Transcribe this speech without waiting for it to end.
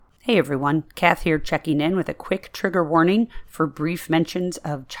Hey everyone, Kath here checking in with a quick trigger warning for brief mentions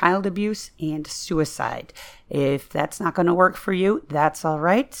of child abuse and suicide. If that's not going to work for you, that's all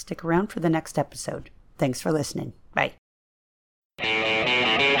right. Stick around for the next episode. Thanks for listening. Bye.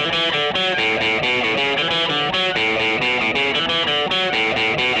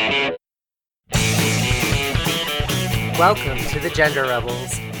 Welcome to the Gender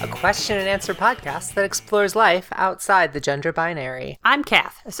Rebels, a question and answer podcast that explores life outside the gender binary. I'm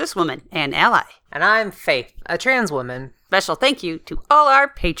Kath, a cis woman and ally. And I'm Faith, a trans woman. Special thank you to all our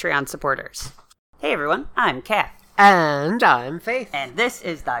Patreon supporters. Hey everyone, I'm Kath. And I'm Faith. And this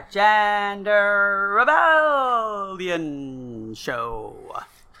is the Gender Rebellion Show.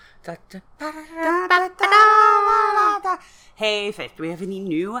 Hey Faith, do we have any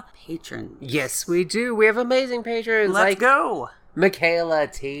new patrons? Yes, we do. We have amazing patrons. Let's go. Michaela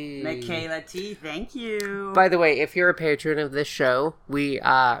T. Michaela T, thank you. By the way, if you're a patron of this show, we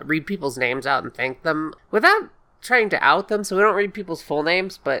read people's names out and thank them without trying to out them, so we don't read people's full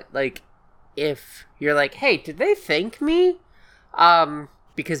names, but like, if you're like, hey, did they thank me?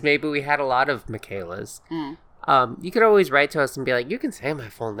 Because maybe we had a lot of Michaelas. You could always write to us and be like, you can say my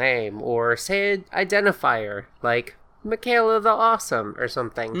full name, or say an identifier, like Michaela the Awesome, or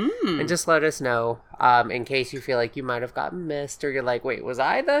something, and just let us know, in case you feel like you might have gotten missed, or you're like, wait, was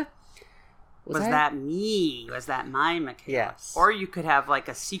I the... Was that me? Was that my Michaela? Yes. Or you could have like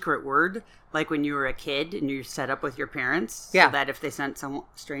a secret word, like when you were a kid and you set up with your parents, yeah, so that if they sent some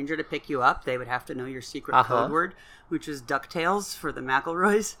stranger to pick you up, they would have to know your secret code word, which is DuckTales for the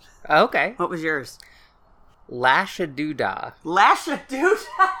McElroys. Okay. What was yours? Lashadoodah. Lashadoodah?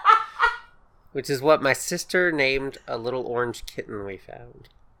 Which is what my sister named a little orange kitten we found.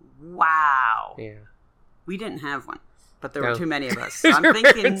 Wow. Yeah. We didn't have one, but there were too many of us. So I'm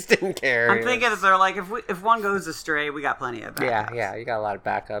thinking didn't care. I'm thinking that they're like, if one goes astray, we got plenty of backups. Yeah, you got a lot of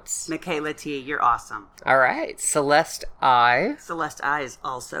backups. Michaela T, you're awesome. All right. Celeste I. Celeste I is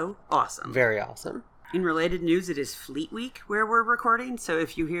also awesome. Very awesome. In related news, it is Fleet Week where we're recording, so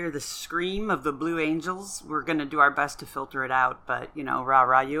if you hear the scream of the Blue Angels, we're going to do our best to filter it out, but, you know, rah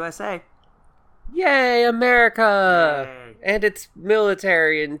rah USA. Yay, America! Yay. And its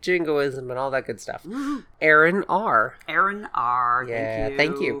military and jingoism and all that good stuff. Woo-hoo. Aaron R. Aaron R. Yeah,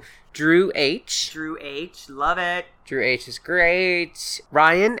 thank you. Drew H. Drew H. Love it. Drew H is great.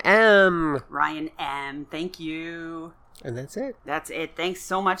 Ryan M. Ryan M. Thank you. And that's it. That's it. Thanks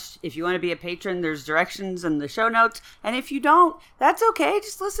so much. If you want to be a patron, there's directions in the show notes. And if you don't, that's okay.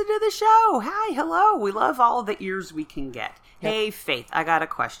 Just listen to the show. Hi, hello. We love all the ears we can get. Yep. Hey, Faith, I got a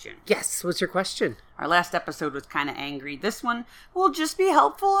question. Yes, what's your question? Our last episode was kind of angry. This one will just be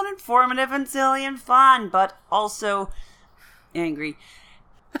helpful and informative and silly and fun, but also angry.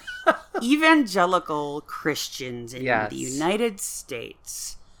 Evangelical Christians in the United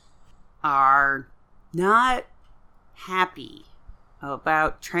States are not happy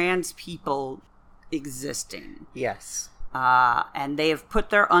about trans people existing. Yes. And they have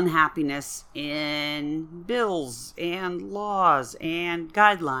put their unhappiness in bills and laws and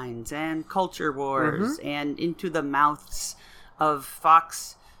guidelines and culture wars and into the mouths of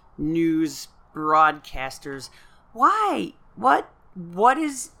Fox News broadcasters. Why? What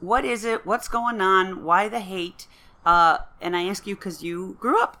is it? What's going on? Why the hate? And I ask you because you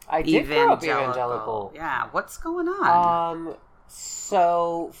grew up evangelical. Yeah, what's going on?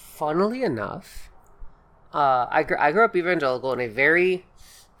 So, funnily enough, I grew up evangelical in a very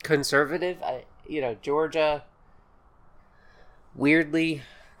conservative, Georgia, weirdly,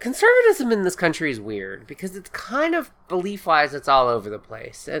 conservatism in this country is weird because it's kind of belief-wise, it's all over the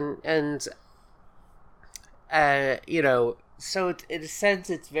place. And so in a sense,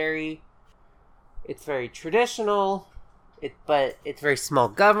 it's very traditional, but it's very small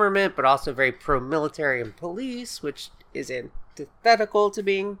government, but also very pro-military and police, which is antithetical to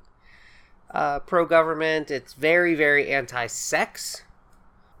being pro-government. It's very, very anti-sex.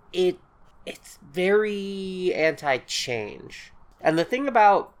 It's very anti-change. And the thing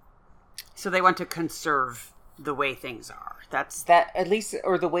about... So they want to conserve the way things are. That's... That, at least,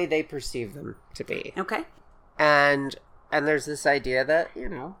 or the way they perceive them to be. Okay. And there's this idea that,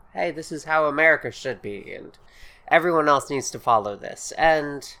 hey, this is how America should be, and everyone else needs to follow this.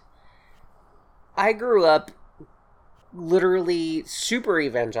 And I grew up literally super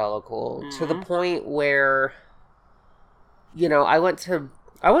evangelical to the point where, I went to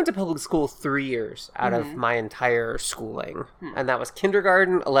public school 3 years out of my entire schooling. And that was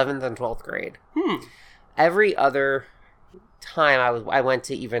kindergarten, 11th, and 12th grade. Every other time I went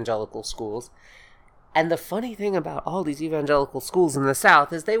to evangelical schools. And the funny thing about all these evangelical schools in the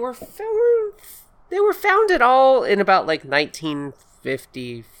South is they were founded all in about like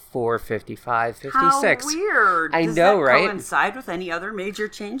 1954 54, 55, 56. How weird. I Does know, that right? coincide with any other major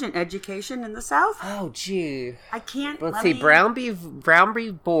change in education in the South? Oh, gee. I can't. Let's see. Brown v.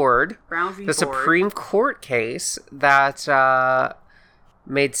 Board. Brown v. The Board. Supreme Court case that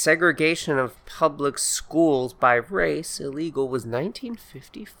made segregation of public schools by race illegal was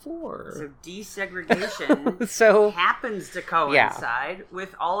 1954. So desegregation So happens to coincide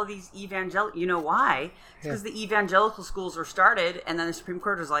with all of these evangelical. You know why? It's because the evangelical schools were started, and then the Supreme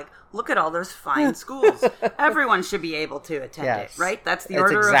Court was like, "Look at all those fine schools. Everyone should be able to attend it, right?" That's the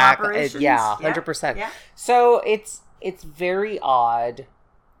order of operations. Yeah, 100%. Yeah. So it's very odd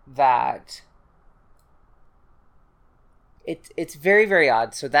that. It's very, very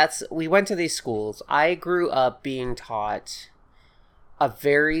odd. So we went to these schools. I grew up being taught a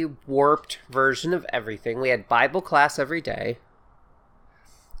very warped version of everything. We had Bible class every day.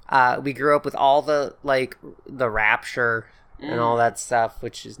 We grew up with all the rapture and all that stuff,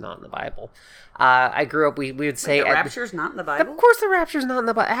 which is not in the Bible. I grew up, we would say... the rapture's not in the Bible? Of course the rapture's not in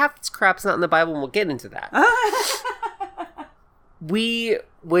the Bible. Half this crap's not in the Bible, and we'll get into that.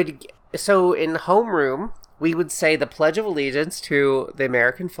 So in homeroom... we would say the Pledge of Allegiance to the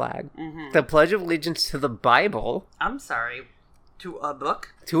American flag, the Pledge of Allegiance to the Bible. I'm sorry, to a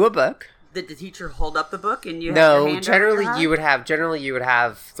book? To a book. Did the teacher hold up the book and you had your hand generally over you would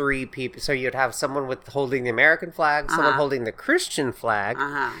have three people. So you'd have someone holding the American flag, someone holding the Christian flag,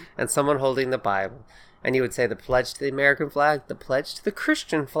 and someone holding the Bible. And you would say the Pledge to the American flag, the Pledge to the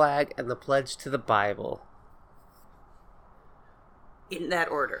Christian flag, and the Pledge to the Bible. In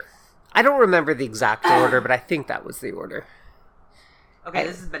that order. I don't remember the exact order, but I think that was the order. Okay,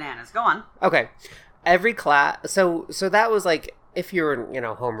 this is bananas. Go on. Okay. Every class... So that was like, if you were in,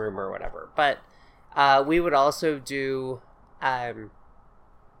 homeroom or whatever. But we would also do...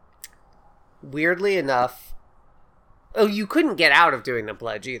 weirdly enough... Oh, you couldn't get out of doing the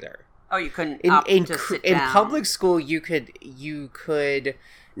pledge either. Oh, you couldn't sit in down. public school, you could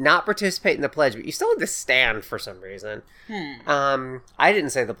not participate in the pledge, but you still had to stand for some reason. I didn't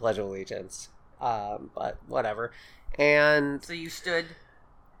say the Pledge of Allegiance, but whatever. And so you stood.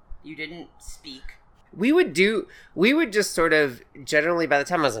 You didn't speak. We would just sort of, generally, by the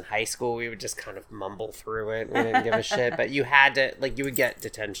time I was in high school, we would just kind of mumble through it. We didn't give a shit, but you had to, you would get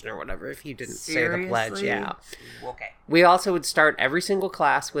detention or whatever if you didn't say the pledge. Yeah. Okay. We also would start every single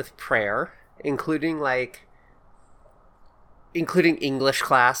class with prayer, including English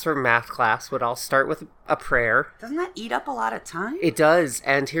class or math class would all start with a prayer. Doesn't that eat up a lot of time? It does,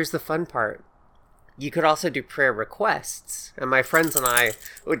 and here's the fun part. You could also do prayer requests, and my friends and I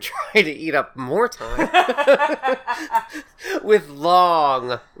would try to eat up more time with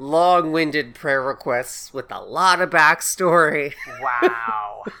long-winded prayer requests with a lot of backstory.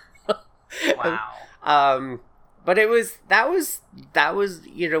 Wow. Wow. But that was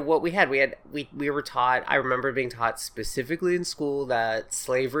what we had. We were taught. I remember being taught specifically in school that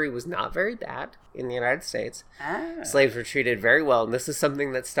slavery was not very bad in the United States. Ah. Slaves were treated very well, and this is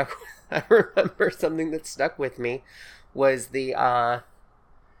something that stuck. I remember something that stuck with me was the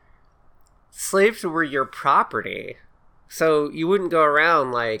slaves were your property, so you wouldn't go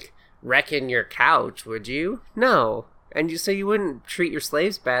around wrecking your couch, would you? No. And you wouldn't treat your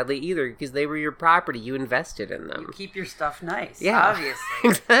slaves badly either, because they were your property. You invested in them. You keep your stuff nice. Yeah, obviously.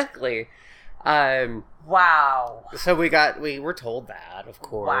 Exactly. Wow. So we were told that, of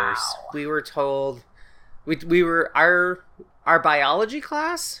course. Wow. We were told we were our biology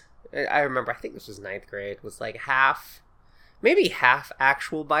class. I remember. I think this was 9th grade. Was maybe half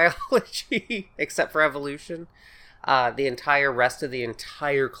actual biology, except for evolution. The entire rest of the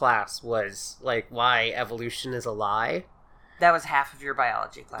entire class was why evolution is a lie. That was half of your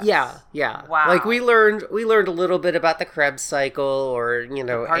biology class. Yeah. Wow. We learned a little bit about the Krebs cycle, or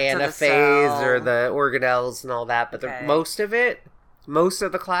anaphase, or the organelles and all that. But most of the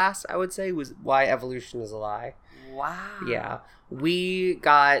class, I would say, was why evolution is a lie. Wow. Yeah, we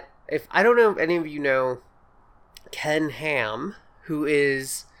got. If I don't know if any of you know Ken Ham, who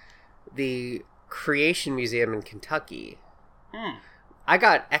is the Creation Museum in Kentucky. I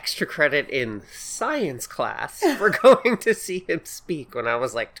got extra credit in science class for going to see him speak when I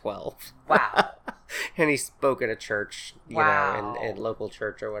was 12. Wow. And he spoke at a church, Wow. in local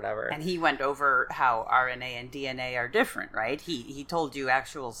church or whatever. And he went over how RNA and DNA are different, right? He told you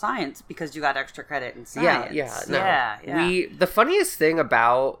actual science because you got extra credit in science. Yeah. The funniest thing if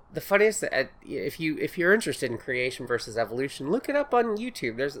you're interested in creation versus evolution, look it up on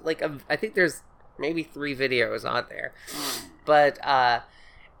YouTube. There's I think there's maybe 3 videos on there. But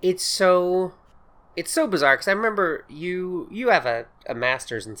it's so bizarre, because I remember you have a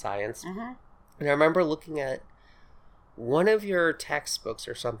master's in science. And I remember looking at one of your textbooks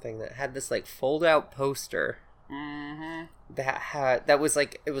or something that had this like fold out poster that was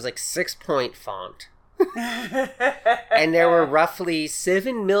like, it was like 6-point font. And there were roughly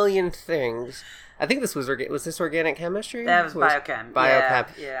 7 million things. I think this was this organic chemistry? That was biochem.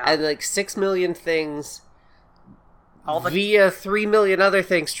 Yeah. And like 6 million things via 3 million other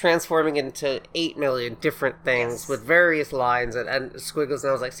things transforming into 8 million different things with various lines and squiggles. And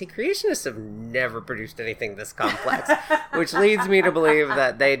I was like, see, creationists have never produced anything this complex, which leads me to believe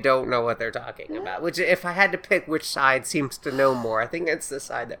that they don't know what they're talking about. Which, if I had to pick which side seems to know more, I think it's the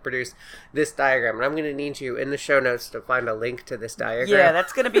side that produced this diagram. And I'm going to need you in the show notes to find a link to this diagram. Yeah,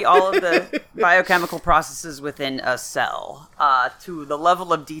 that's going to be all of the biochemical processes within a cell to the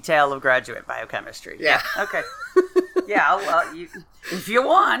level of detail of graduate biochemistry. Yeah. Okay. Yeah, if you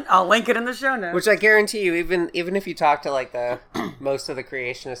want, I'll link it in the show notes. Which I guarantee you, even if you talk to like the most of the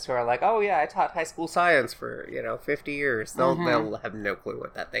creationists who are like, oh yeah, I taught high school science for 50 years, they'll have no clue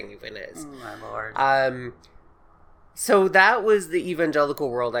what that thing even is. Oh, my lord. So that was the evangelical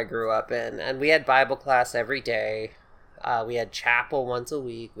world I grew up in, and we had Bible class every day. We had chapel once a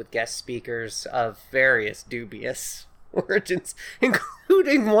week with guest speakers of various dubious origins,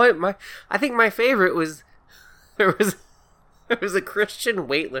 including one. I think my favorite was. There was a Christian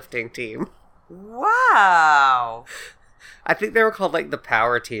weightlifting team. Wow. I think they were called like the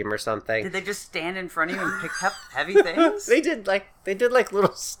Power Team or something. Did they just stand in front of you and pick up heavy things? They did like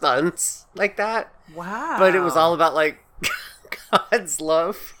little stunts like that. Wow. But it was all about like God's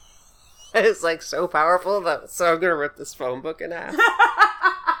love. It's like so powerful so I'm gonna rip this phone book in half.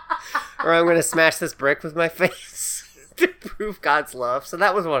 Or I'm gonna smash this brick with my face. To prove God's love. So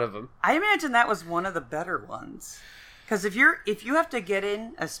that was one of them. I imagine that was one of the better ones. Because if you have to get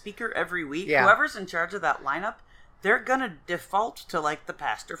in a speaker every week, whoever's in charge of that lineup, they're gonna default to like the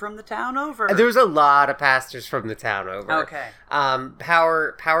pastor from the town over. There was a lot of pastors from the town over. Okay.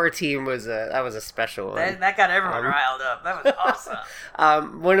 Power Team was a special one. That got everyone riled up. That was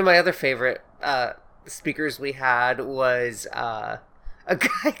awesome. One of my other favorite speakers we had was a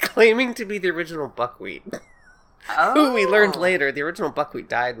guy claiming to be the original buckwheat. Oh. Who we learned later, the original buckwheat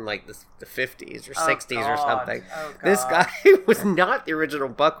died in like the 50s or 60s or something. Oh, this guy was not the original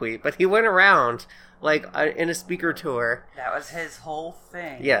buckwheat, but he went around like in a speaker tour. That was his whole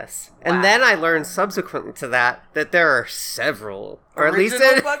thing. Yes. Wow. And then I learned subsequent to that there are several, or at least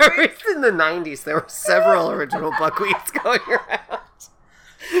in the 90s, there were several original buckwheats going around.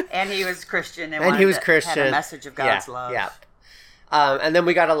 And he was Christian and he was Christian. Had a message of God's love. Yeah. And then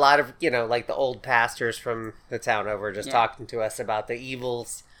we got a lot of, like the old pastors from the town over just talking to us about the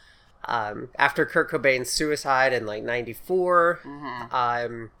evils. After Kurt Cobain's suicide in like 94,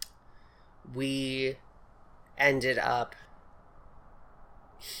 we ended up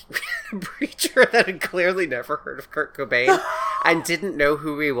a preacher that had clearly never heard of Kurt Cobain and didn't know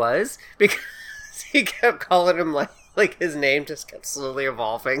who he was because he kept calling him like his name just kept slowly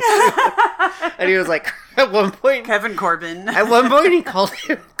evolving. And he was like, at one point... Kevin Corbin. At one point he called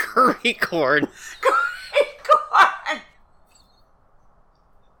him Curry Corn. Curry Corn!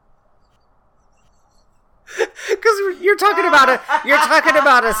 Because you're talking about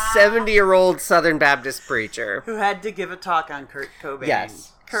a 70-year-old Southern Baptist preacher. Who had to give a talk on Kurt Cobain.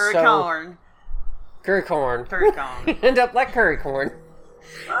 Yes. Curry Corn. Curry Corn. Curry Corn. End up like curry corn.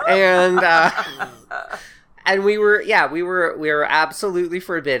 And... And we were absolutely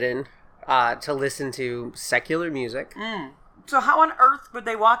forbidden to listen to secular music. So how on earth would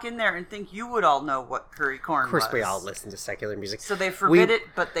they walk in there and think you would all know what curry corn was? Of course we all listen to secular music. So they forbid it,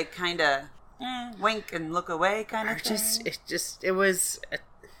 but they kind of wink and look away kind of thing? It was...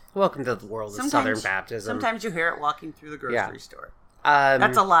 welcome to the world of Southern Baptism. Sometimes you hear it walking through the grocery store.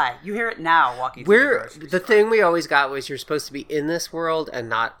 That's a lie. You hear it now walking through the grocery store. The thing we always got was you're supposed to be in this world and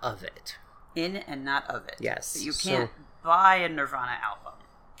not of it. In and not of it. Yes. But you can't buy a Nirvana album.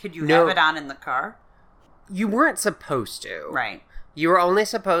 Could you have it on in the car? You weren't supposed to. Right. You were only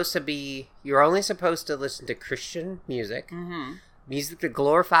supposed to listen to Christian music. Music that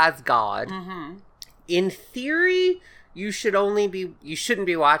glorifies God. In theory, you shouldn't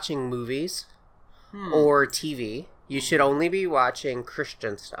be watching movies or TV. You should only be watching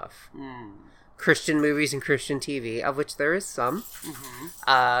Christian stuff. Christian movies and Christian TV, of which there is some.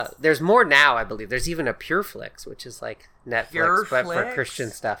 There's more now, I believe. There's even a PureFlix, which is like Netflix, but for Christian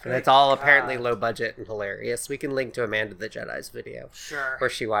stuff. And it's all apparently low budget and hilarious. We can link to Amanda the Jedi's video. Sure. Where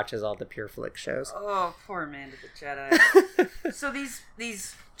she watches all the PureFlix shows. Oh, poor Amanda the Jedi. So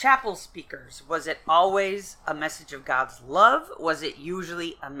these chapel speakers, was it always a message of God's love? Was it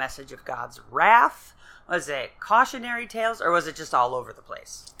usually a message of God's wrath? Was it cautionary tales, or was it just all over the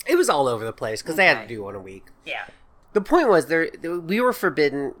place? It was all over the place, because they had to do one a week. Yeah. The point was we were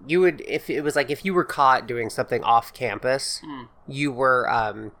forbidden. You would, if it was like, if you were caught doing something off campus, you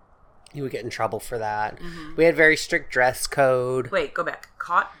were, you would get in trouble for that. Mm-hmm. We had very strict dress code. Wait, go back.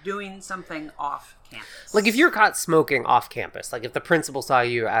 Caught doing something off campus. Like if you're caught smoking off campus, like if the principal saw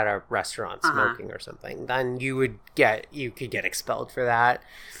you at a restaurant smoking or something, then you could get expelled for that.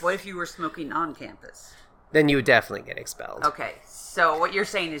 What if you were smoking on campus? Then you would definitely get expelled. Okay, so what you're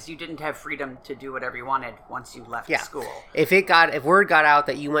saying is you didn't have freedom to do whatever you wanted once you left school. If word got out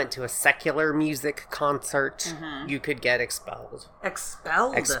that you went to a secular music concert, you could get expelled.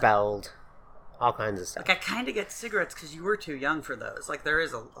 Expelled. All kinds of stuff. Like, I kind of get cigarettes because you were too young for those. Like, there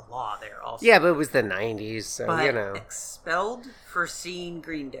is a law there also. Yeah, but it was the 90s, so, but you know. Expelled for seeing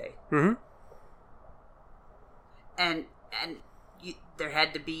Green Day. Mm-hmm. And there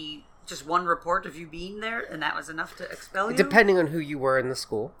had to be just one report of you being there, and that was enough to expel you? Depending on who you were in the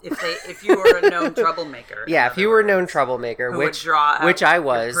school. If you were a known troublemaker. Yeah, if you were a known troublemaker, which I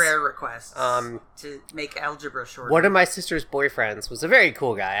was. Prayer requests to make algebra shorter. One of my sister's boyfriends was a very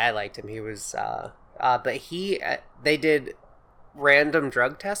cool guy. I liked him. He was, but they did random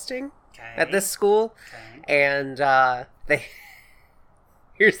drug testing at this school, and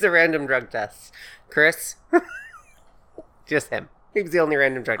here's the random drug tests. Chris, just him. He was the only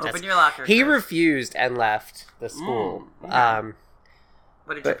random drug test. Open your locker. He refused and left the school. Okay.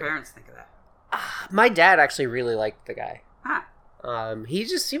 What did your parents think of that? My dad actually really liked the guy. Huh. He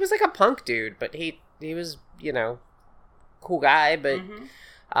was like a punk dude, but he was, you know, cool guy, but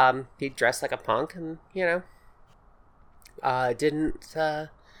he dressed like a punk and, you know, didn't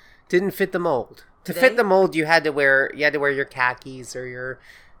fit the mold. To fit the mold, you had to wear your khakis or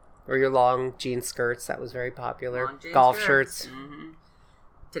your long jean skirts. That was very popular. Golf shirts. Mm-hmm.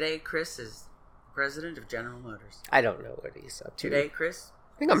 Today, Chris is president of General Motors. I don't know what he's up to. Today, Chris.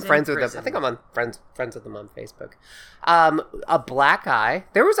 I think I'm friends with him. I think I'm on friends with him on Facebook. A black guy.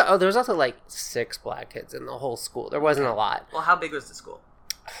 There was also like 6 black kids in the whole school. There wasn't a lot. Well, how big was the school?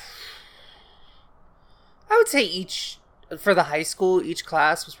 I would say for the high school, each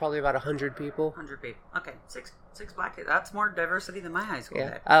class was probably about 100 people. 100 people. Okay, six black kids. That's more diversity than my high school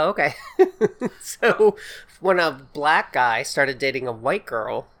had. Oh, okay. So when a black guy started dating a white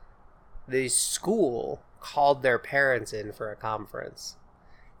girl, the school called their parents in for a conference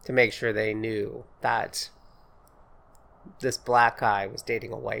to make sure they knew that this black guy was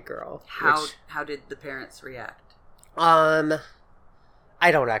dating a white girl. How did the parents react? I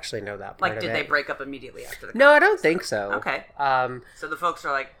don't actually know that part. Like, did they break up immediately after the conference? No, I don't think so. Okay. So the folks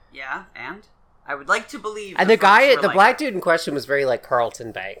are like, yeah, and? I would like to believe. And the black dude in question was very like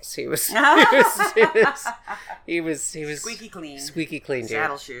Carlton Banks. He was squeaky clean. Squeaky clean dude.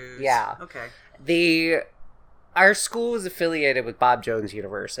 Saddle shoes. Yeah. Okay. Our school was affiliated with Bob Jones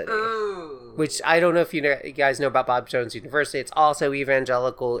University. Ooh. Which I don't know if you guys know about Bob Jones University. It's also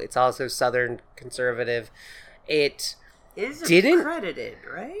evangelical. It's also Southern conservative. It didn't accredited,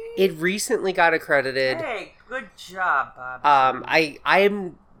 right? It recently got accredited. Hey, good job, Bob.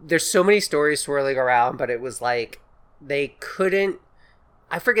 There's so many stories swirling around, but it was like they couldn't.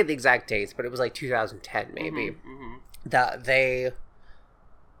 I forget the exact dates, but it was like 2010 maybe. That they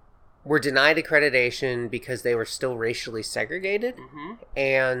were denied accreditation because they were still racially segregated,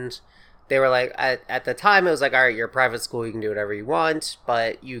 and they were like at the time it was like, all right, you're a private school, you can do whatever you want,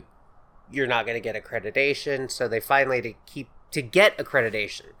 but you're not going to get accreditation. So they finally to get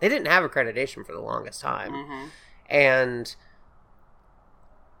accreditation. They didn't have accreditation for the longest time, and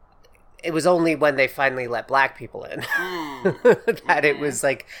it was only when they finally let black people in that it was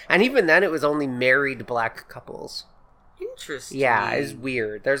like, and even then it was only married black couples. Interesting. Yeah, it's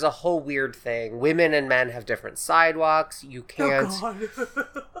weird. There's a whole weird thing. Women and men have different sidewalks. You can't.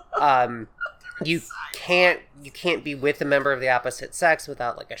 You can't be with a member of the opposite sex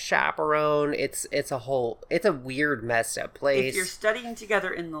without like a chaperone. It's a weird messed up place. If you're studying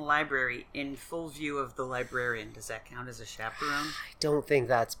together in the library in full view of the librarian, does that count as a chaperone? I don't think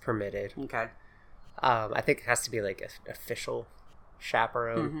that's permitted. Okay. I think it has to be like an official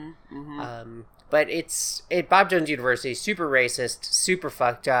chaperone. But it's at Bob Jones University, super racist, super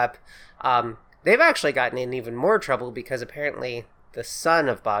fucked up. They've actually gotten in even more trouble because apparently the son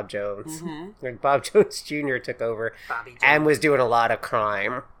of Bob Jones, like Bob Jones Jr., took over and was doing a lot of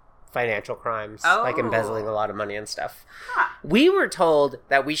financial crimes, like embezzling a lot of money and stuff. We were told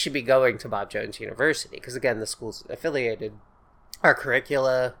that we should be going to Bob Jones University because, again, the school's affiliated. Our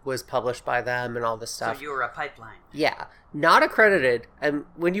curricula was published by them and all this stuff. So you were a pipeline. Yeah. Not accredited. And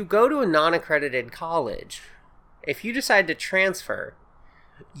when you go to a non-accredited college, if you decide to transfer,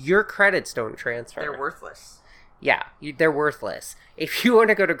 your credits don't transfer. They're worthless. Yeah, they're worthless. If you want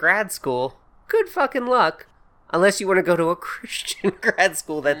to go to grad school, good fucking luck. unless you want to go to a Christian grad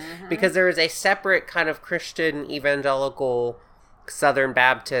school, that because there is a separate kind of Christian evangelical Southern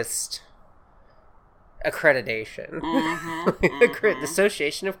Baptist accreditation. The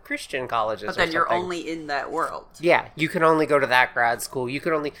Association of Christian Colleges. But then you're only in that world. Yeah, you can only go to that grad school. You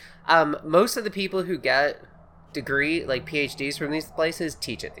can only most of the people who get degree, like PhDs from these places,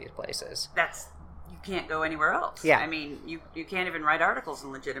 teach at these places. You can't go anywhere else. Yeah. I mean, you can't even write articles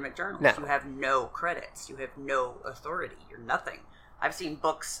in legitimate journals. No. You have no credits. You have no authority. You're nothing. I've seen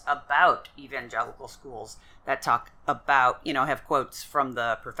books about evangelical schools that talk about, have quotes from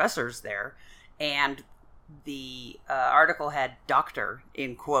the professors there, and the article had doctor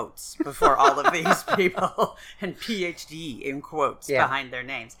in quotes before all of these people and PhD in quotes behind their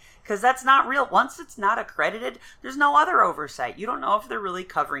names. Because that's not real. Once it's not accredited, there's no other oversight. You don't know if they're really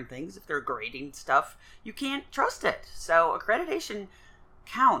covering things, if they're grading stuff. You can't trust it. So accreditation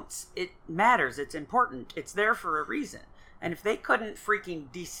counts. It matters. It's important. It's there for a reason. And if they couldn't freaking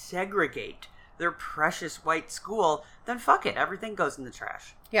desegregate their precious white school, then fuck it. Everything goes in the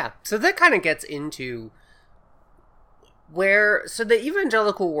trash. Yeah. So that kind of gets into so the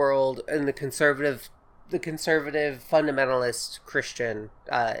evangelical world and the conservative fundamentalist Christian,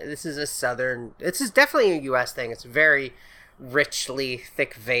 this is definitely a U.S. thing. It's a very richly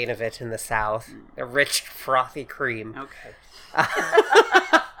thick vein of it in the South. A rich, frothy cream. Okay.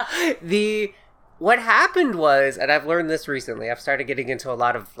 What happened was, and I've learned this recently, I've started getting into a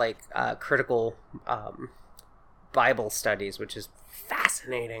lot of critical Bible studies, which is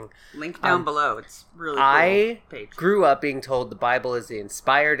fascinating. Link down below. It's really cool. I page. Grew up being told the Bible is the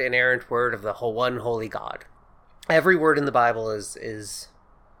inspired, inerrant word of the one holy God. Every word in the Bible is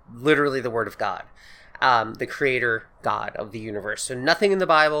literally the word of God, the creator God of the universe. So nothing in the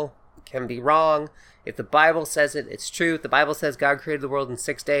Bible can be wrong. If the Bible says it, it's true. If the Bible says God created the world in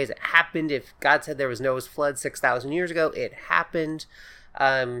 6 days, it happened. If God said there was Noah's flood 6,000 years ago, it happened.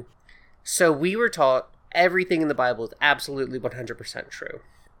 So we were taught everything in the Bible is absolutely 100% true.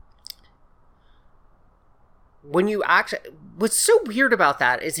 What's so weird about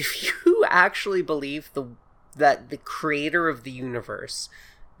that is if you actually believe that the creator of the universe,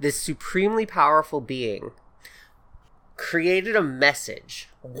 this supremely powerful being, created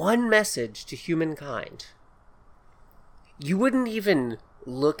one message to humankind, you wouldn't even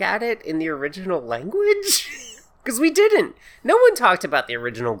look at it in the original language? Because we didn't. No one talked about the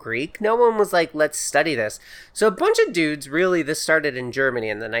original Greek. No one was like, let's study this. So a bunch of dudes, really, this started in Germany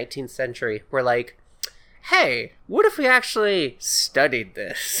in the 19th century, were like, hey, what if we actually studied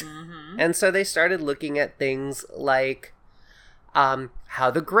this? Mm-hmm. And so they started looking at things like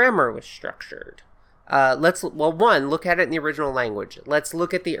how the grammar was structured. Look at it in the original language. Let's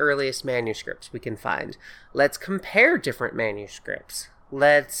look at the earliest manuscripts we can find. Let's compare different manuscripts.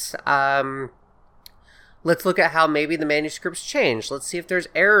 Let's look at how maybe the manuscripts change. Let's see if there's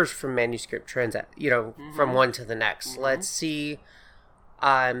errors from manuscript from one to the next. Mm-hmm. Let's see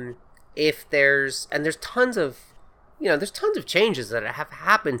if there's tons of changes that have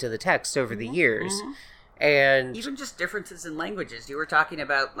happened to the text over the years. Mm-hmm. And even just differences in languages. You were talking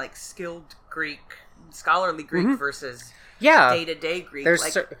about like skilled Greek, scholarly Greek mm-hmm. versus day-to-day Greek.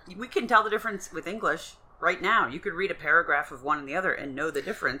 We can tell the difference with English right now. You could read a paragraph of one and the other and know the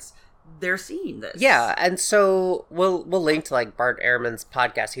difference. They're seeing this. Yeah, and so we'll link to like Bart Ehrman's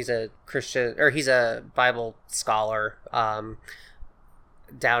podcast. He's a Christian, or he's a Bible scholar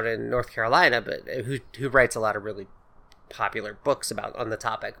down in North Carolina, but who writes a lot of really popular books on the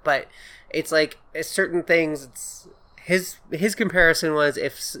topic. But it's like certain things. It's his comparison was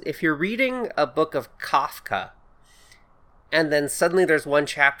if you're reading a book of Kafka, and then suddenly there's one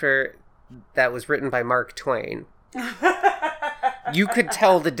chapter that was written by Mark Twain. You could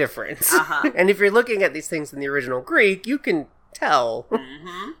tell the difference. Uh-huh. And if you're looking at these things in the original Greek, you can tell.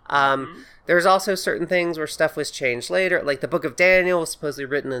 Mm-hmm. There's also certain things where stuff was changed later. Like the Book of Daniel was supposedly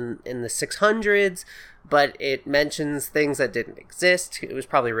written in the 600s, but it mentions things that didn't exist. It was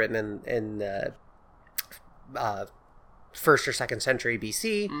probably written in the 1st or 2nd century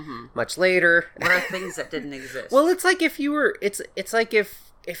BC, mm-hmm. much later. What are things that didn't exist? Well, it's like if you were... It's like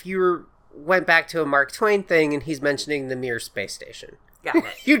if you were... went back to a Mark Twain thing and he's mentioning the Mir space station. Got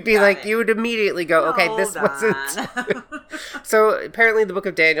it. You would immediately go, okay, this wasn't. So apparently the Book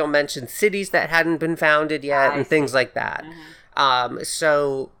of Daniel mentioned cities that hadn't been founded yet and things like that. Mm-hmm.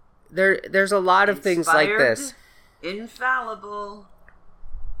 So there's a lot of things like this. Infallible.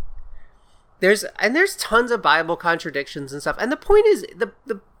 There's tons of Bible contradictions and stuff. And the point is,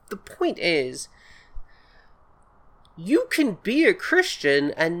 the point is, you can be a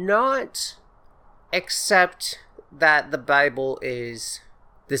Christian and not accept that the Bible is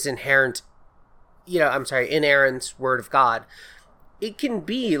this inherent inerrant word of God. It can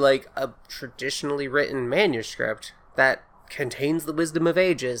be like a traditionally written manuscript that contains the wisdom of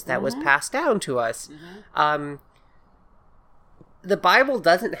ages that was passed down to us. The Bible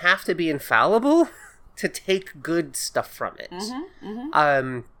doesn't have to be infallible to take good stuff from it.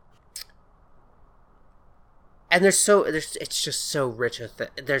 And it's just so rich.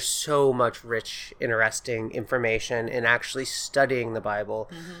 There's so much rich, interesting information in actually studying the Bible.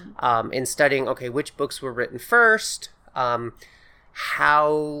 In studying, which books were written first,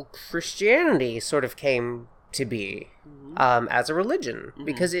 how Christianity sort of came to be as a religion.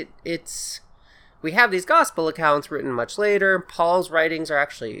 Because we have these gospel accounts written much later. Paul's writings are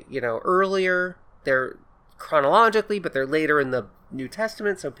actually, earlier. They're chronologically, but they're later in the New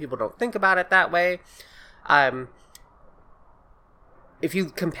Testament, so people don't think about it that way. If you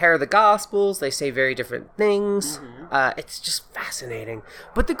compare the Gospels, they say very different things. It's just fascinating.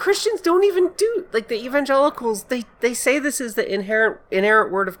 But the Christians don't even like the Evangelicals, they say this is the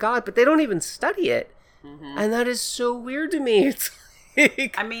inerrant word of God, but they don't even study it. And that is so weird to me. It's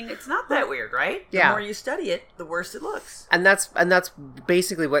like, I mean, it's not that weird, right? The more you study it, the worse it looks. And that's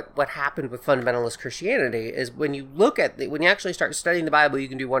basically what happened with fundamentalist Christianity is when you when you actually start studying the Bible, you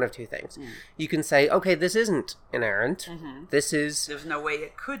can do one of two things. You can say, okay, this isn't inerrant. There's no way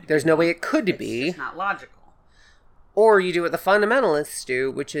it could be. There's no way it could be. It's not logical. Or you do what the fundamentalists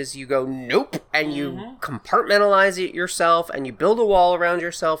do, which is you go, nope, and you compartmentalize it yourself, and you build a wall around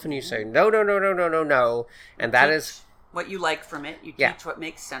yourself, and you say, no. And that is what you like from it. You teach what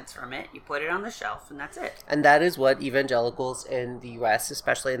makes sense from it. You put it on the shelf, and that's it. And that is what evangelicals in the U.S.,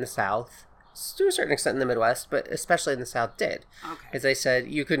 especially in the South, to a certain extent in the Midwest, but especially in the South, did. As I said,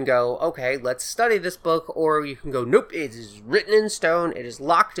 you can go, okay, let's study this book, or you can go, nope, it is written in stone, it is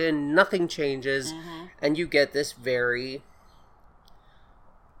locked in, nothing changes, and you get this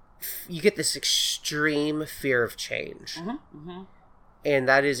extreme fear of change. And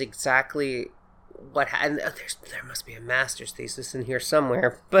that is exactly and there must be a master's thesis in here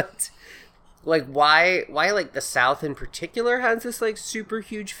somewhere, but like why like the South in particular has this like super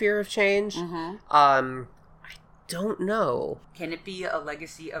huge fear of change. I don't know. Can it be a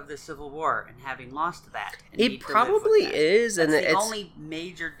legacy of the Civil War and having lost that? It probably is, and it's the only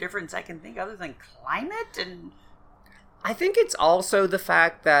major difference I can think other than climate. And I think it's also the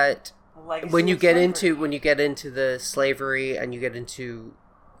fact that when you get into the slavery and you get into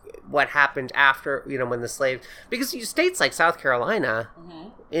what happened after, when the slave, because states like South Carolina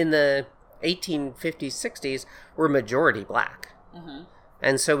in the 1850s, 60s were majority black.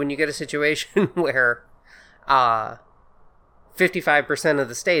 And so when you get a situation where 55% of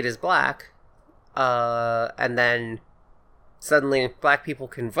the state is black, and then suddenly black people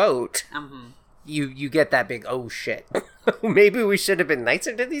can vote, you get that big, oh shit, maybe we should have been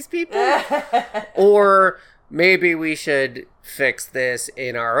nicer to these people? Or maybe we should fix this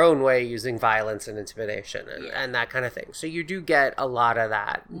in our own way using violence and intimidation and that kind of thing. So you do get a lot of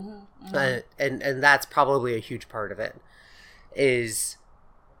that. And that's probably a huge part of it, is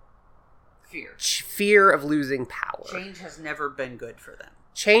fear of losing power. Change has never been good for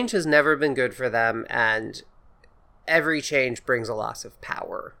them. And every change brings a loss of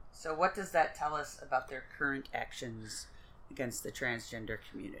power. So what does that tell us about their current actions against the transgender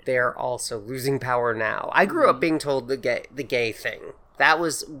community? They're also losing power now. I grew up being told the gay thing. That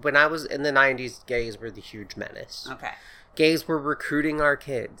was, when I was in the 90s, gays were the huge menace. Okay. Gays were recruiting our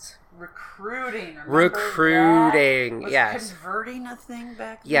kids. Recruiting, yes. Converting a thing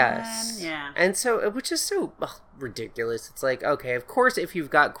back then? Yes. Yeah. And so, which is so ridiculous. It's like, okay, of course, if you've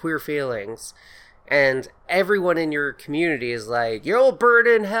got queer feelings, and everyone in your community is like, you'll burn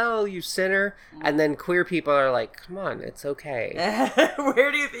in hell, you sinner. And then queer people are like, come on, it's okay. Where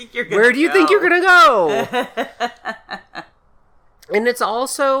do you think you're going to go? Where do you think you're going to go? And it's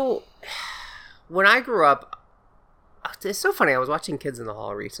also, when I grew up, it's so funny. I was watching Kids in the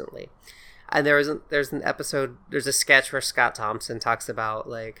Hall recently. And there's an episode, there's a sketch where Scott Thompson talks about,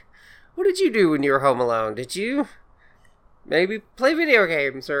 like, what did you do when you were home alone? Did you maybe play video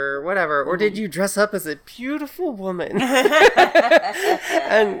games or whatever, or did you dress up as a beautiful woman?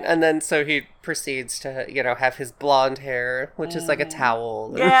 and then so he proceeds to, have his blonde hair, which is like a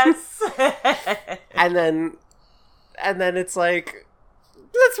towel. Yes. and then it's like,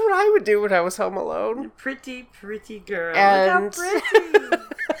 that's what I would do when I was home alone. Pretty girl. And look how pretty.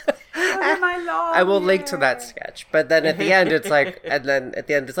 Look at my long I will hair. link to that sketch. But then at the end it's like,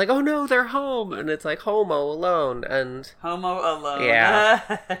 oh no, they're home, and it's like homo alone.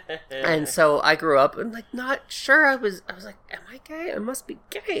 Yeah. And so I grew up and like not sure. I was like, am I gay? I must be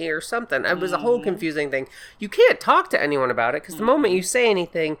gay or something. It was a whole confusing thing. You can't talk to anyone about it because the moment you say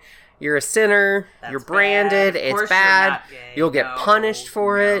anything, You're a sinner. That's you're branded. bad. Of It's course bad. you're not gay. You'll get punished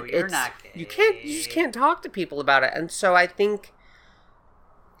for it. You're not gay. You just can't talk to people about it. And so I think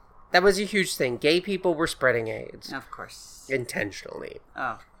that was a huge thing. Gay people were spreading AIDS. Of course. Intentionally.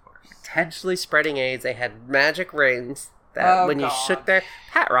 Of course. Intentionally spreading AIDS. They had magic rings that you shook their...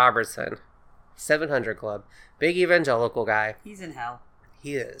 Pat Robertson, 700 Club. Big evangelical guy. He's in hell.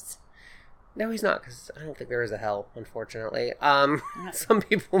 He is. No, he's not, because I don't think there is a hell, unfortunately. Some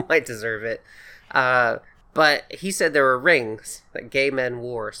people might deserve it. But he said there were rings that gay men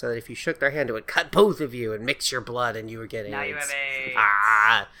wore, so that if you shook their hand, it would cut both of you and mix your blood, and you were getting now AIDS. You AIDS.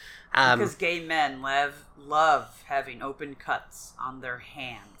 have AIDS. Because gay men love having open cuts on their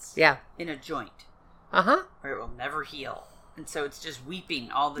hands. Yeah. In a joint. Uh-huh. Where it will never heal. And so it's just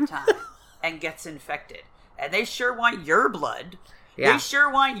weeping all the time and gets infected. And they sure want your blood. Yeah. They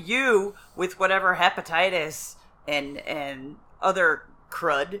sure want you with whatever hepatitis and other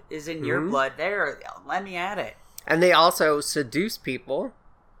crud is in your blood. Let me at it. And they also seduce people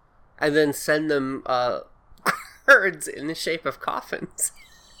and then send them cards in the shape of coffins.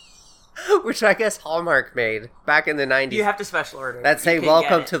 Which I guess Hallmark made back in the 90s. You have to special order. That say,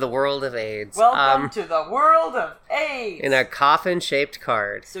 welcome to the world of AIDS. Welcome to the world of AIDS. In a coffin-shaped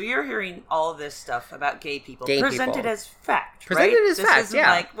card. So you're hearing all of this stuff about gay people. Presented as fact, Presented right? as fact,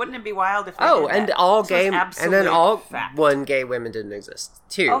 yeah. Like, wouldn't it be wild if they Oh, did and that? all gay... And then all fact. one gay women didn't exist.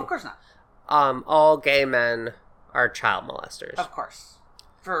 Two. Oh, of course not. All gay men are child molesters. Of course.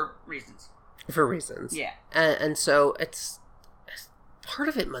 For reasons. Yeah. And so it's... Part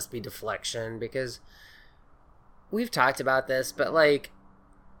of it must be deflection, because we've talked about this, but like,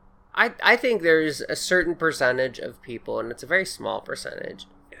 I think there's a certain percentage of people, and it's a very small percentage,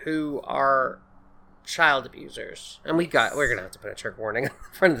 who are child abusers. And we're gonna have to put a trigger warning in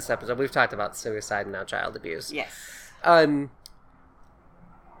front of this episode. We've talked about suicide and now child abuse. Yes.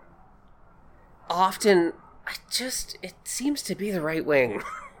 Often, it seems to be the right wing.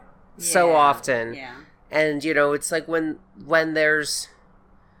 So often. Yeah. And, it's like when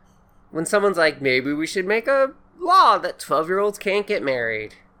someone's like, maybe we should make a law that 12-year-olds can't get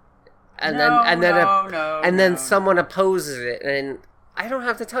married. And then someone opposes it, and I don't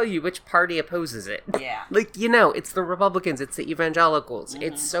have to tell you which party opposes it. Yeah. It's the Republicans, it's the Evangelicals. Mm-hmm.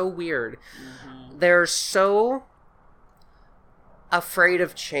 It's so weird. Mm-hmm. They're so afraid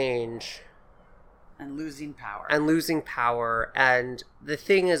of change. And losing power. And the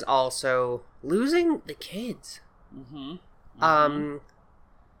thing is also losing the kids. Mm-hmm. Mm-hmm.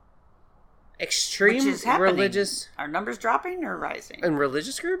 Extreme Which is happening. Religious... Are numbers dropping or rising? In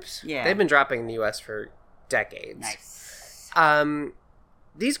religious groups? Yeah. They've been dropping in the U.S. for decades. Nice.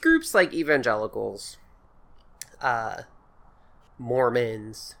 These groups like Evangelicals,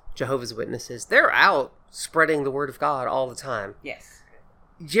 Mormons, Jehovah's Witnesses, they're out spreading the word of God all the time. Yes.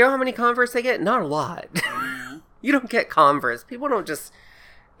 Do you know how many converts they get? Not a lot. Mm-hmm. You don't get converts. People don't just...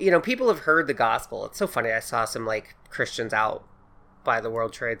 people have heard the gospel. It's so funny. I saw some, Christians out by the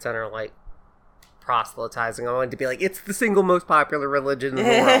World Trade Center, proselytizing. I wanted to be like, it's the single most popular religion in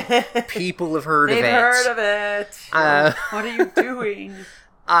the world. People have heard of it. They've heard of it. What are you doing?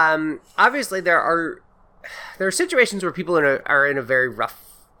 Obviously, there are situations where people are in a very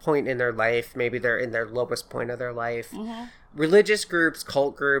rough point in their life. Maybe they're in their lowest point of their life. Mm-hmm. Religious groups,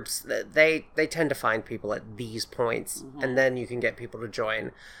 cult groups, they tend to find people at these points, mm-hmm. and then you can get people to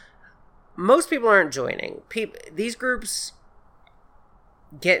join. Most people aren't joining. These groups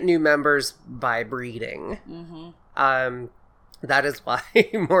get new members by breeding. Mm-hmm. That is why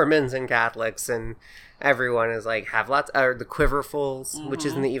Mormons and Catholics and everyone is have lots, or the Quiverfuls, mm-hmm. which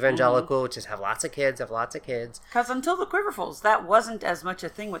is in the Evangelical, mm-hmm. which is have lots of kids. Because until the Quiverfuls, that wasn't as much a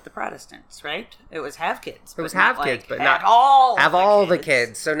thing with the Protestants, right? It was have kids. It was have kids, but not have all the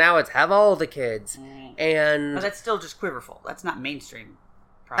kids. So now it's have all the kids, and but that's still just Quiverful. That's not mainstream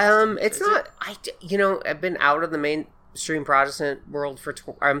Protestant. It's not. I've been out of the mainstream Protestant world for.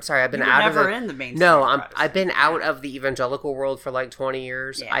 I'm sorry, I've been out of in the mainstream. No, I've been out of the evangelical world for 20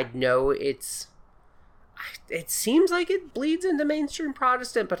 years. Yeah. I know it seems like it bleeds into mainstream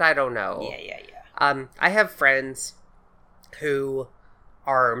Protestant, but I don't know. Yeah. I have friends who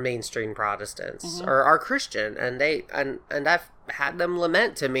are mainstream Protestants, mm-hmm. or are Christian, and I've had them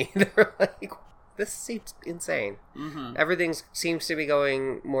lament to me. They're like, this seems insane. Mm-hmm. Everything seems to be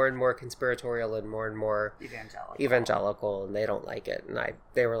going more and more conspiratorial and more evangelical, and they don't like it. And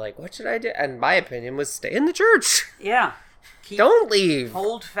they were like, what should I do? And my opinion was stay in the church. Yeah. Don't leave.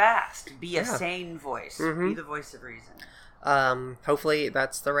 Hold fast. Be a sane voice. Mm-hmm. Be the voice of reason. Hopefully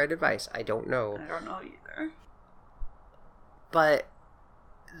that's the right advice. I don't know. I don't know either. But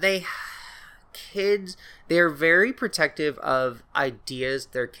kids, they're very protective of ideas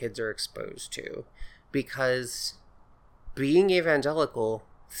their kids are exposed to, because being evangelical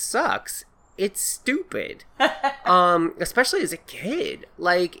sucks. It's stupid. Especially as a kid.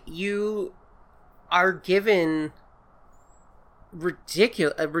 Like, you are given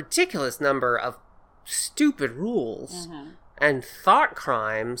a ridiculous number of stupid rules and thought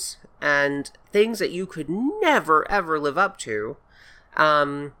crimes and things that you could never, ever live up to.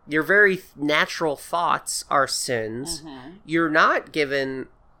 Your very natural thoughts are sins. You're not given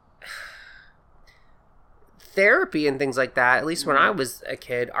therapy and things like that, at least when I was a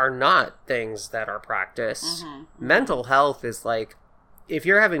kid, are not things that are practiced. Mental health is like, if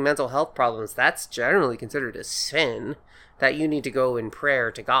you're having mental health problems, that's generally considered a sin that you need to go in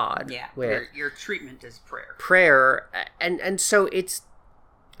prayer to God. Yeah, with. Your treatment is prayer. Prayer, and so it's...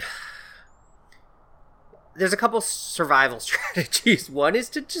 There's a couple survival strategies. One is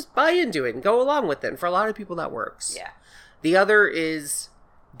to just buy into it and go along with it, and for a lot of people that works. Yeah. The other is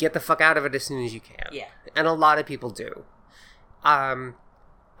get the fuck out of it as soon as you can. Yeah. And a lot of people do. And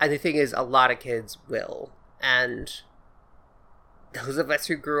the thing is, a lot of kids will. And those of us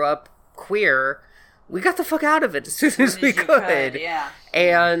who grew up queer, we got the fuck out of it as soon as we could. Yeah.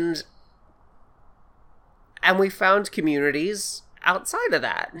 And we found communities outside of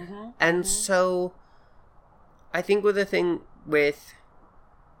that. And so I think with the thing with,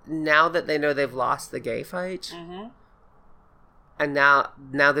 now that they know they've lost the gay fight, and now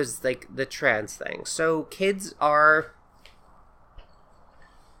there's like the trans thing. So kids are,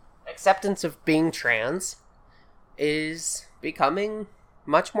 acceptance of being trans is becoming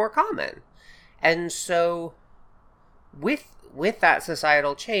much more common. And so with that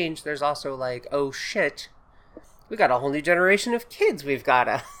societal change, there's also like, oh shit, we got a whole new generation of kids we're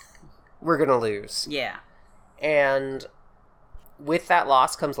gonna lose. Yeah. And with that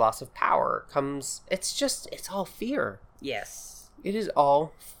loss comes loss of power. It's all fear. Yes. It is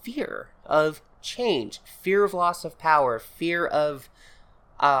all fear of change, fear of loss of power, fear of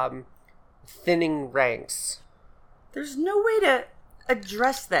thinning ranks. There's no way to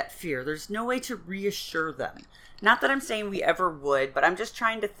address that fear. There's no way to reassure them. Not that I'm saying we ever would, but I'm just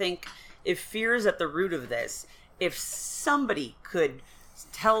trying to think, if fear is at the root of this, if somebody could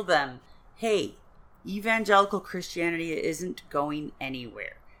tell them, hey, evangelical Christianity isn't going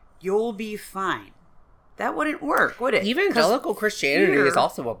anywhere. You'll be fine. That wouldn't work, would it? Evangelical Christianity is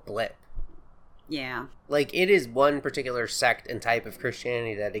also a blip. Yeah. Like, it is one particular sect and type of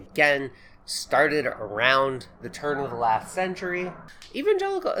Christianity that, again, started around the turn of the last century.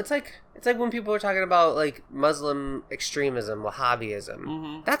 Evangelical, it's like when people are talking about, like, Muslim extremism,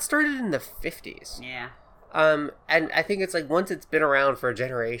 Wahhabism. That started in the 50s. Yeah. And I think it's like, once it's been around for a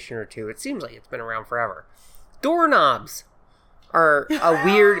generation or two, it seems like it's been around forever. Doorknobs are a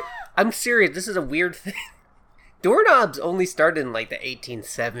weird... I'm serious, this is a weird thing. Doorknobs only started in like the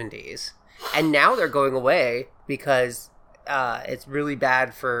 1870s. And now they're going away because it's really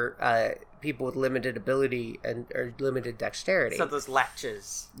bad for people with limited ability or limited dexterity. So those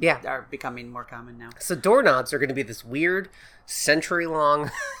latches are becoming more common now. So doorknobs are going to be this weird century-long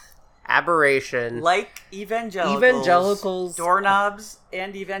aberration. Like evangelicals. Doorknobs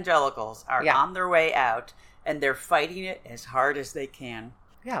and evangelicals are on their way out, and they're fighting it as hard as they can.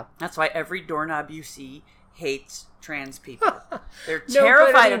 Yeah. That's why every doorknob you see hates trans people. They're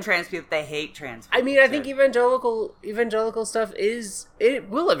terrified of trans people. They hate trans people. I mean, I think evangelical stuff it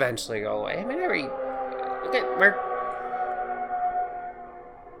will eventually go away. I mean,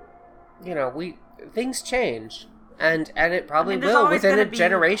 things change. And it probably will within a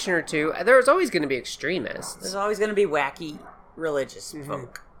generation or two. There's always going to be extremists. There's always going to be wacky religious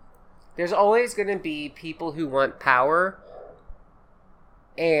folk. There's always going to be people who want power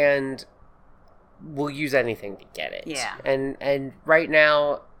and will use anything to get it. Yeah. And right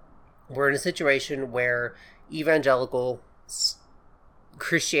now, we're in a situation where evangelical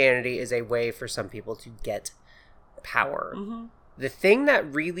Christianity is a way for some people to get power. The thing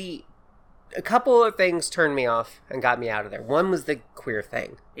that really... A couple of things turned me off and got me out of there. One was the queer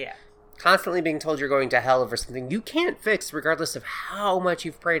thing. Yeah. Constantly being told you're going to hell over something you can't fix regardless of how much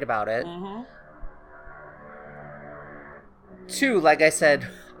you've prayed about it. Two, like I said,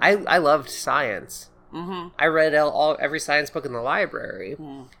 I loved science. I read every science book in the library.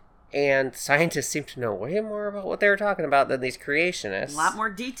 And scientists seem to know way more about what they were talking about than these creationists. A lot more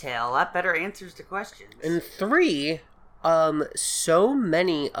detail, a lot better answers to questions. And three... so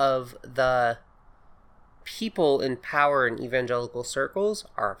many of the people in power in evangelical circles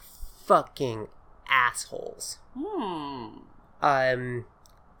are fucking assholes.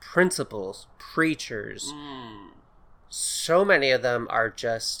 Principals, preachers. So many of them are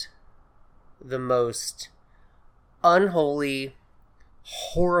just the most unholy,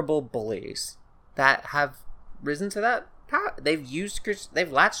 horrible bullies that have risen to that power.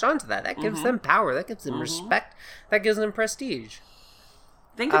 They've latched onto that. That gives them power. That gives them respect. That gives them prestige.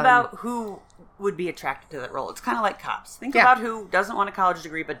 Think about who would be attracted to that role. It's kind of like cops. Think about who doesn't want a college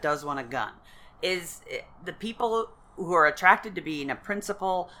degree but does want a gun. Is the people who are attracted to being a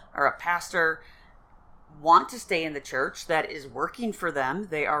principal or a pastor want to stay in the church that is working for them.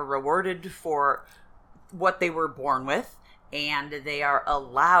 They are rewarded for what they were born with, and they are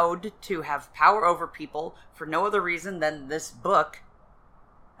allowed to have power over people for no other reason than this book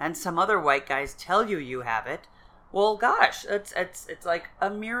and some other white guys tell you have it. Well, gosh, it's like a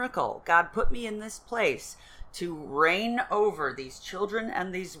miracle. God put me in this place to reign over these children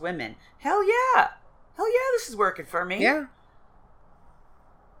and these women. Hell yeah, this is working for me. Yeah.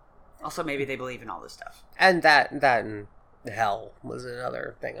 Also, maybe they believe in all this stuff. And that and hell was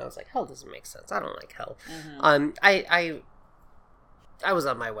another thing. I was like, hell doesn't make sense. I don't like hell. I was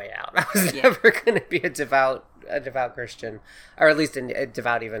on my way out. I was never going to be a devout Christian, or at least a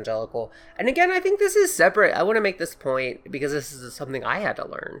devout evangelical. And again, I think this is separate. I want to make this point because this is something I had to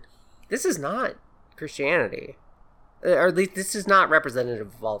learn. This is not Christianity. Or at least this is not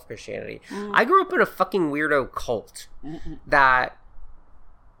representative of all of Christianity. I grew up in a fucking weirdo cult that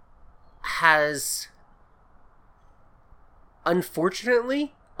has,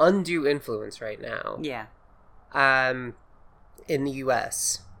 unfortunately, undue influence right now. Yeah. In the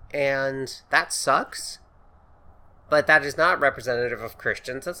U.S. And that sucks. But that is not representative of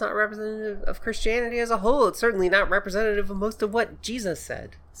Christians. That's not representative of Christianity as a whole. It's certainly not representative of most of what Jesus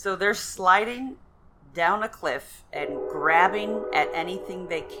said. So they're sliding down a cliff and grabbing at anything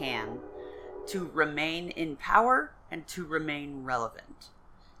they can to remain in power and to remain relevant.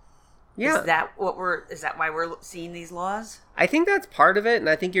 Yeah. Is that why we're seeing these laws? I think that's part of it, and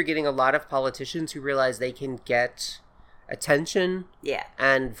I think you're getting a lot of politicians who realize they can get attention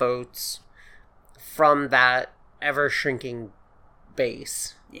and votes from that ever shrinking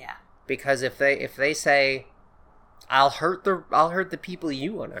base. Yeah. Because if they say, I'll hurt the people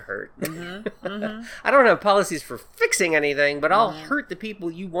you want to hurt. I don't have policies for fixing anything, but I'll hurt the people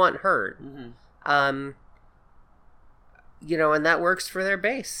you want hurt. And that works for their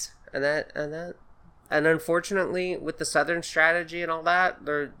base. And unfortunately, with the Southern strategy and all that,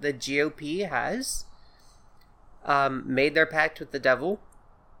 the GOP has made their pact with the devil,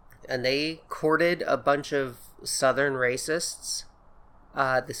 and they courted a bunch of Southern racists.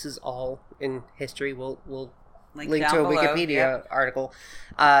 This is all in history. We'll link to a Wikipedia article.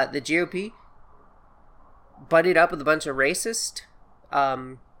 The GOP buddied up with a bunch of racists.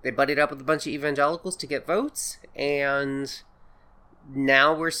 They buddied up with a bunch of evangelicals to get votes, and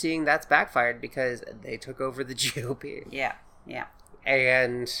now we're seeing that's backfired because they took over the GOP. Yeah.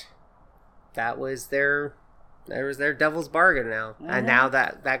 And that was their devil's bargain now. And now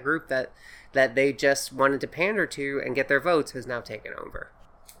that group that they just wanted to pander to and get their votes has now taken over.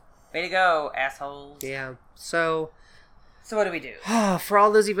 Way to go, assholes. Yeah. So what do we do? For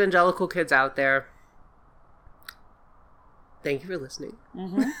all those evangelical kids out there, thank you for listening.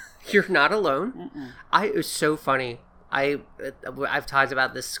 You're not alone. It was so funny. I've talked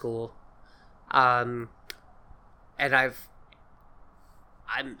about this school, and I've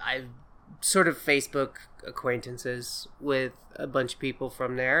sort of Facebook acquaintances with a bunch of people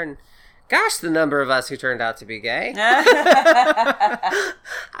from there, and gosh, the number of us who turned out to be gay.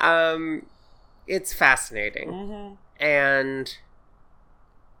 It's fascinating, and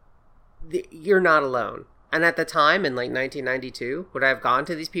you're not alone. And at the time, in like 1992, would I have gone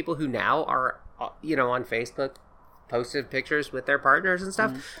to these people who now are, on Facebook, posted pictures with their partners and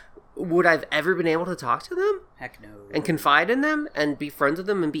stuff? Would I have ever been able to talk to them? Heck no. And confide in them and be friends with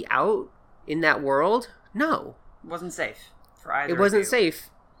them and be out in that world? No. It wasn't safe for either. It wasn't safe.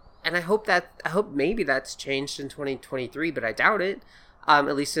 And I hope maybe that's changed in 2023, but I doubt it.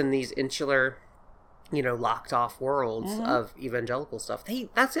 At least in these insular, locked off worlds of evangelical stuff.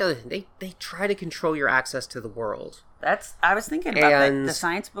 That's the other thing. They try to control your access to the world. I was thinking about the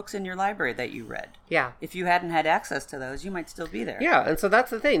science books in your library that you read. Yeah. If you hadn't had access to those, you might still be there. Yeah, and so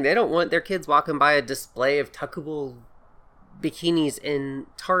that's the thing. They don't want their kids walking by a display of tuckable bikinis in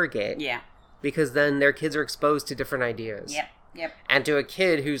Target. Yeah. Because then their kids are exposed to different ideas. Yep. And to a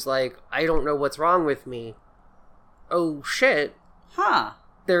kid who's like, I don't know what's wrong with me. Oh, shit.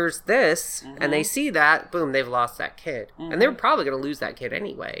 There's this. And they see that. Boom, they've lost that kid. And they're probably going to lose that kid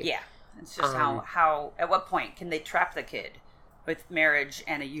anyway. Yeah. It's just how at what point can they trap the kid with marriage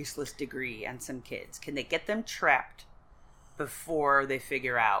and a useless degree and some kids? Can they get them trapped before they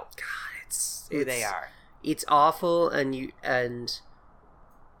figure out who they are? It's awful, and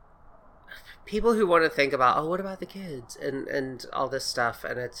people who want to think about, oh, what about the kids and all this stuff,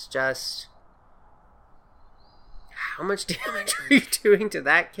 and it's just, how much damage are you doing to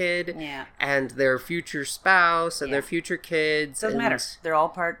that kid and their future spouse and their future kids? Doesn't matter. They're all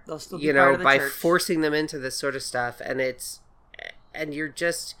part. They'll still be you part know, of the by church. forcing them into this sort of stuff, and you're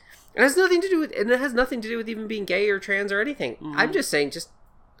just, it has nothing to do with, and it has nothing to do with even being gay or trans or anything. I'm just saying, just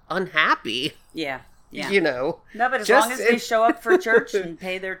unhappy. Yeah. You know. No, but as long as they show up for church and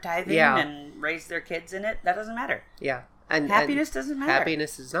pay their tithing and raise their kids in it, that doesn't matter. Yeah. And happiness doesn't matter.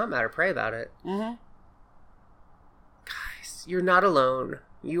 Happiness does not matter. Pray about it. Mm-hmm. Guys, you're not alone.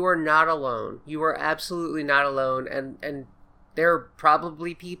 You are not alone. You are absolutely not alone. And there are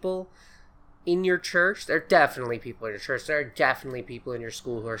probably people in your church. There are definitely people in your church. There are definitely people in your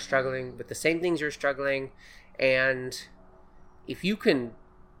school who are struggling with the same things you're struggling. And if you can,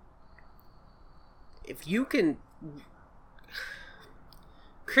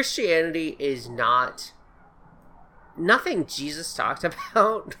 Christianity is nothing Jesus talked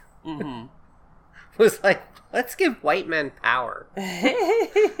about was like, let's give white men power.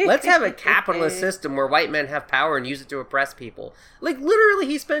 Let's have a capitalist system where white men have power and use it to oppress people. Like, literally,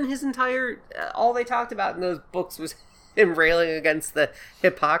 he spent his entire, all they talked about in those books was him railing against the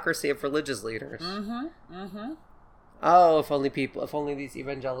hypocrisy of religious leaders. Oh, if only these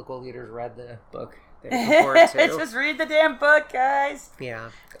evangelical leaders read the book. Just read the damn book, guys.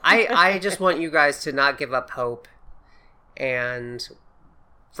 Yeah. I just want you guys to not give up hope. And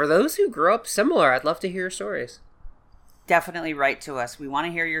for those who grew up similar, I'd love to hear your stories. Definitely write to us. We want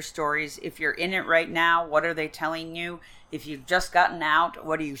to hear your stories. If you're in it right now, what are they telling you? If you've just gotten out,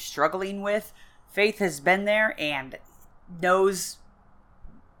 what are you struggling with? Faith has been there and knows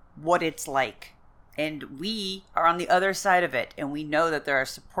what it's like. And we are on the other side of it. And we know that there are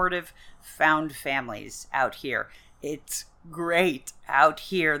supportive, found families out here. It's great out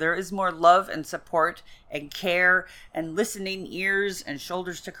here. There is more love and support and care and listening ears and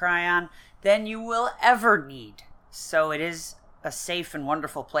shoulders to cry on than you will ever need. So it is a safe and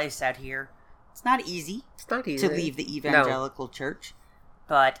wonderful place out here. It's not easy. To leave the evangelical church,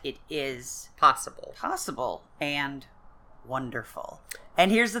 but it is possible and wonderful.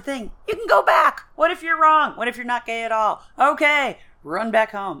 And here's the thing. You can go back. What if you're wrong? What if you're not gay at all? Okay. Run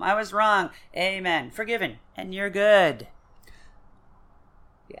back home. I was wrong. Amen. Forgiven. And you're good.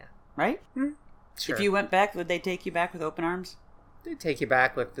 Yeah. Right? Sure. If you went back, would they take you back with open arms? They'd take you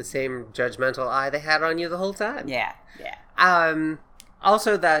back with the same judgmental eye they had on you the whole time. Yeah.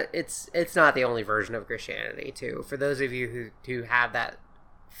 Also, that it's not the only version of Christianity, too. For those of you who have that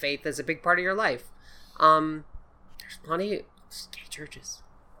faith as a big part of your life, there's plenty of gay churches,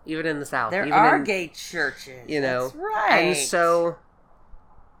 even in the South. There are gay churches. You know, that's right. And so,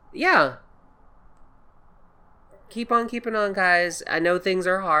 yeah, keep on keeping on, guys. I know things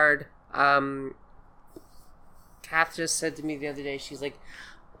are hard. Kath just said to me the other day, she's like,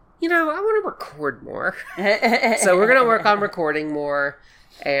 I want to record more. So we're going to work on recording more.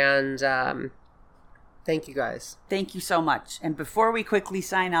 And thank you, guys. Thank you so much. And before we quickly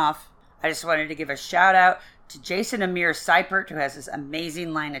sign off, I just wanted to give a shout out to Jason Amir Seipert, who has this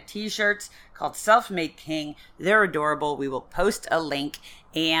amazing line of t-shirts called Self-Made King. They're adorable. We will post a link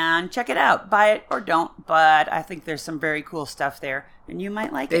and check it out. Buy it or don't, but I think there's some very cool stuff there, and you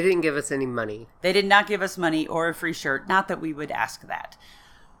might like it. They didn't give us any money. They did not give us money or a free shirt. Not that we would ask that.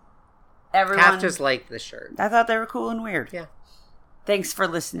 Everyone, Kath just liked the shirt. I thought they were cool and weird. Yeah. Thanks for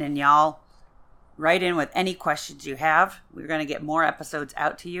listening, y'all. Write in with any questions you have. We're going to get more episodes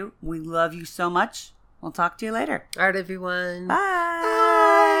out to you. We love you so much. We'll talk to you later. All right, everyone. Bye.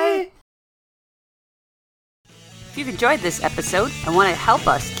 Bye. If you've enjoyed this episode and want to help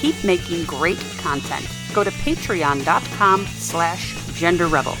us keep making great content, go to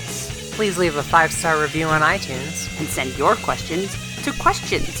patreon.com/genderrebels. Please leave a 5-star review on iTunes. And send your questions to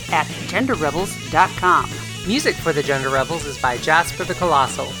questions@genderrebels.com. Music for the Gender Rebels is by Jasper the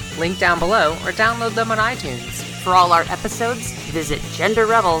Colossal. Link down below or download them on iTunes. For all our episodes, visit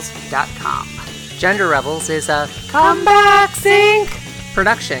genderrebels.com. Gender Rebels is a Comeback Sync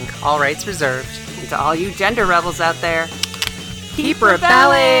production, all rights reserved. And to all you gender rebels out there, keep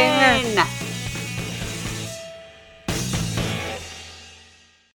rebelling!